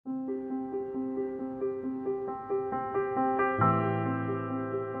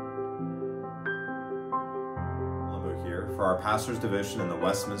for our pastor's devotion in the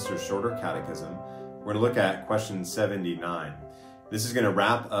Westminster Shorter Catechism. We're going to look at question 79. This is going to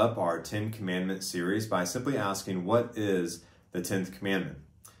wrap up our 10 Commandments series by simply asking, what is the 10th commandment?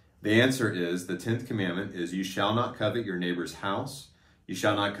 The answer is, the 10th commandment is, you shall not covet your neighbor's house, you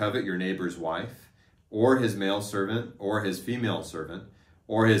shall not covet your neighbor's wife, or his male servant, or his female servant,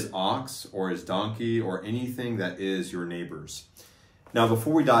 or his ox, or his donkey, or anything that is your neighbor's. Now,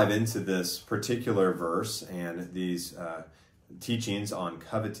 before we dive into this particular verse and these teachings on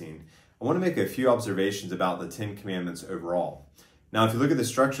coveting, I want to make a few observations about the 10 Commandments overall. Now, if you look at the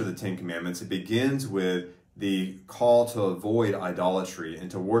structure of the 10 Commandments, it begins with the call to avoid idolatry and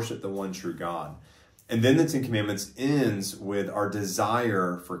to worship the one true God. And then the 10 Commandments ends with our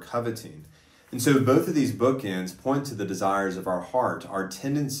desire for coveting. And so both of these bookends point to the desires of our heart, our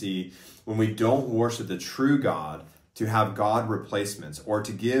tendency when we don't worship the true God to have God replacements, or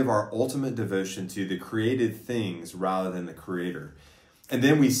to give our ultimate devotion to the created things rather than the Creator. And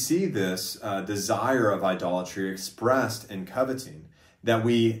then we see this desire of idolatry expressed in coveting, that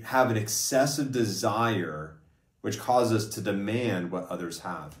we have an excessive desire which causes us to demand what others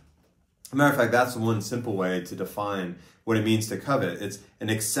have. As a matter of fact, that's one simple way to define what it means to covet. It's an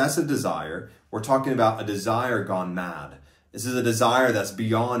excessive desire. We're talking about a desire gone mad. This is a desire that's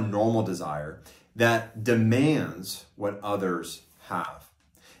beyond normal desire, that demands what others have.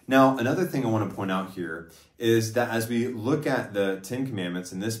 Now, another thing I want to point out here is that as we look at the 10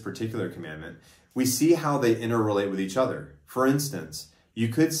 Commandments in this particular commandment, we see how they interrelate with each other. For instance, you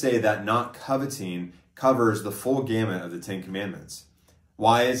could say that not coveting covers the full gamut of the 10 Commandments.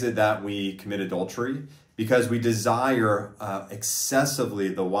 Why is it that we commit adultery? Because we desire excessively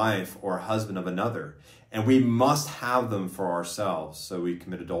the wife or husband of another, and we must have them for ourselves, so we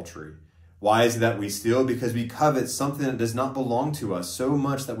commit adultery. Why is it that we steal? Because we covet something that does not belong to us so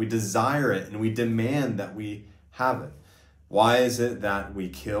much that we desire it and we demand that we have it. Why is it that we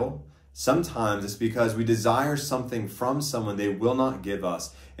kill? Sometimes it's because we desire something from someone they will not give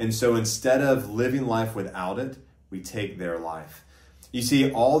us. And so instead of living life without it, we take their life. You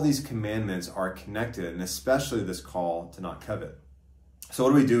see, all these commandments are connected, and especially this call to not covet. So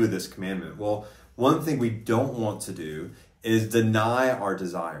what do we do with this commandment? Well, one thing we don't want to do is deny our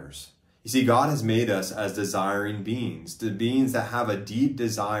desires. You see, God has made us as desiring beings, the beings that have a deep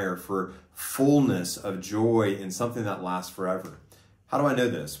desire for fullness of joy in something that lasts forever. How do I know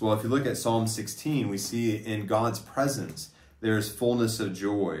this? Well, if you look at Psalm 16, we see in God's presence, there's fullness of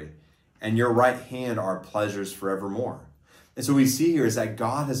joy, and your right hand are pleasures forevermore. And so what we see here is that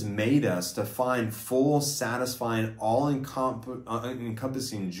God has made us to find full, satisfying,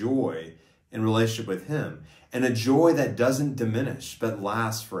 all-encompassing joy in relationship with Him, and a joy that doesn't diminish, but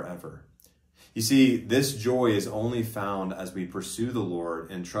lasts forever. You see, this joy is only found as we pursue the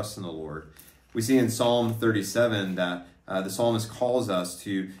Lord and trust in the Lord. We see in Psalm 37 that the psalmist calls us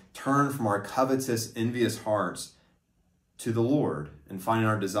to turn from our covetous, envious hearts to the Lord and finding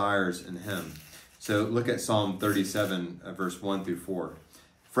our desires in Him. So look at Psalm 37, verse 1 through 4.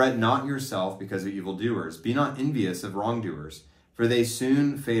 Fret not yourself because of evildoers. Be not envious of wrongdoers, for they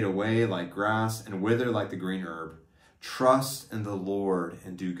soon fade away like grass and wither like the green herb. Trust in the Lord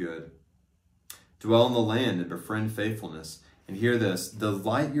and do good. Dwell in the land and befriend faithfulness. And hear this,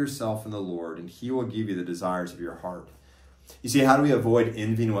 delight yourself in the Lord, and He will give you the desires of your heart. You see, how do we avoid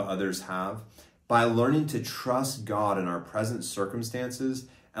envying what others have? By learning to trust God in our present circumstances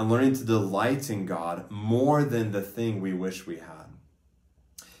and learning to delight in God more than the thing we wish we had.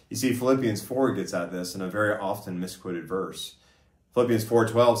 You see, Philippians 4 gets at this in a very often misquoted verse. Philippians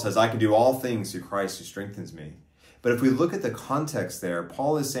 4:12 says, I can do all things through Christ who strengthens me. But if we look at the context there,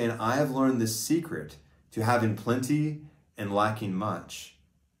 Paul is saying, I have learned this secret to having plenty and lacking much.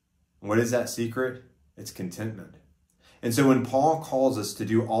 And what is that secret? It's contentment. And so when Paul calls us to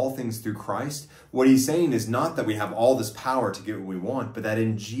do all things through Christ, what he's saying is not that we have all this power to get what we want, but that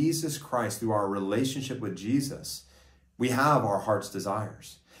in Jesus Christ, through our relationship with Jesus, we have our heart's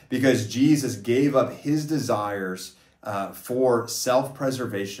desires. Because Jesus gave up His desires for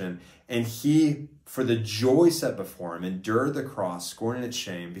self-preservation, and He, for the joy set before Him, endured the cross, scorning its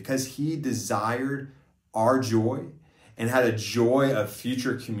shame, because He desired our joy and had a joy of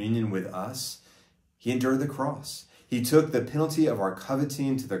future communion with us. He endured the cross. He took the penalty of our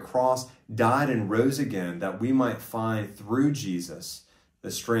coveting to the cross, died and rose again, that we might find through Jesus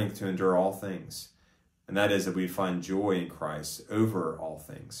the strength to endure all things. And that is that we find joy in Christ over all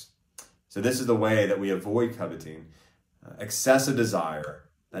things. So this is the way that we avoid coveting, excessive desire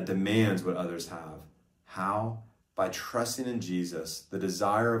that demands what others have. How? By trusting in Jesus, the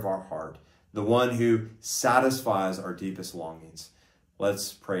desire of our heart, the one who satisfies our deepest longings.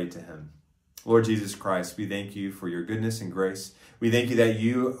 Let's pray to Him. Lord Jesus Christ, we thank you for your goodness and grace. We thank you that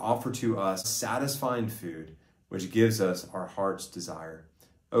you offer to us satisfying food, which gives us our heart's desire.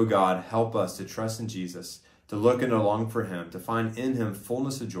 Oh God, help us to trust in Jesus, to look and to long for him, to find in him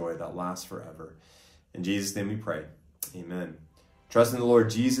fullness of joy that lasts forever. In Jesus' name we pray. Amen. Trust in the Lord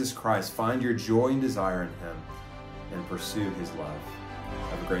Jesus Christ. Find your joy and desire in him and pursue his love.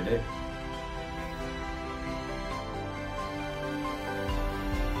 Have a great day.